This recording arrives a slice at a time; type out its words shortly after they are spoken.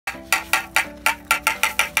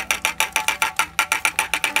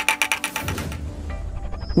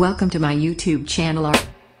Welcome to my YouTube channel.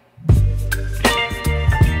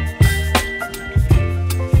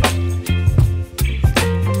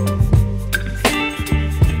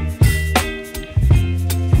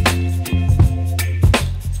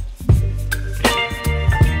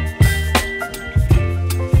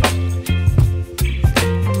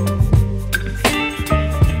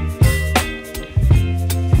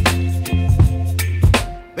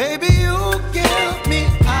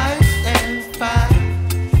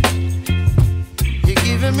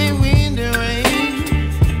 Me wind and rain,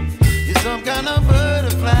 you're some kind of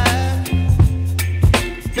butterfly.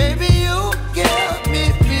 Baby, you give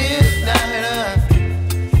me midnight.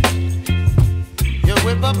 You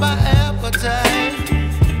whip up my appetite.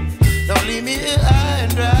 Don't leave me here high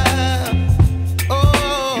and dry.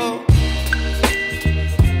 Oh,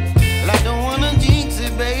 well, I don't wanna jinx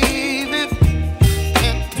it, baby,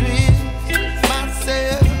 and twist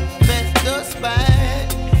myself at the spine.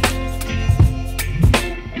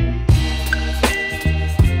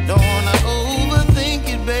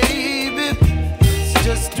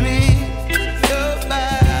 Just tweet your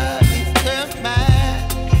body and mine.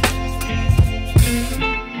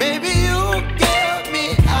 Baby, you give me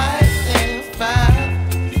ice and fire.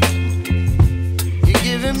 You're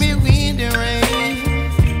giving me wind and rain.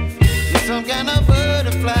 You're some kind of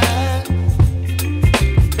butterfly.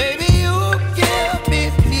 Baby, you give me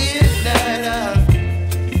midnight.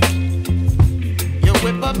 You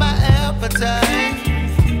whip up my appetite.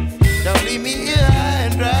 Don't leave me here high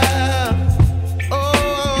and dry.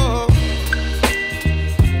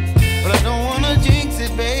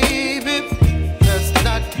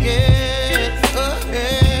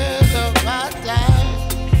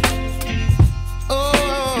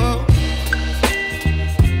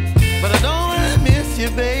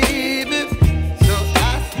 Baby, so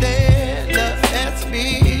I stand up and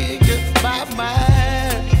speak just my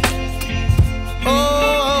mind. Oh,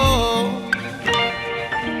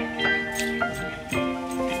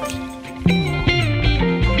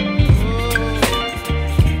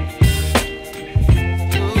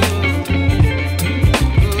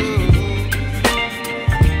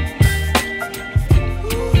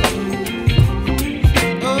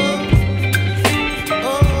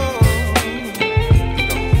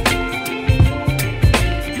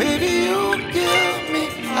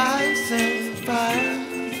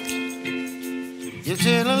 you're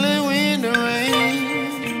chilling wind and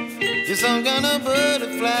rain. You're some kind of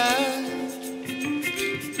butterfly.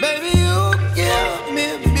 Baby, you give me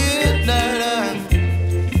midnight.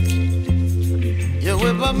 You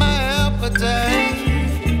whip up my appetite.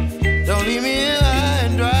 Don't leave me here high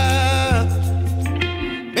and dry.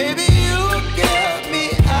 Baby, you give me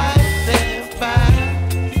ice and fire.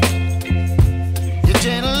 You're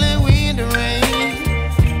chilling wind and rain.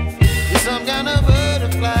 You're some kind of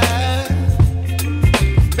butterfly.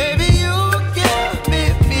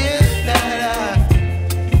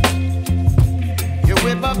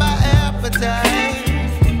 Whip up my appetite.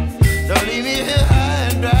 Don't leave me here high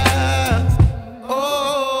and dry.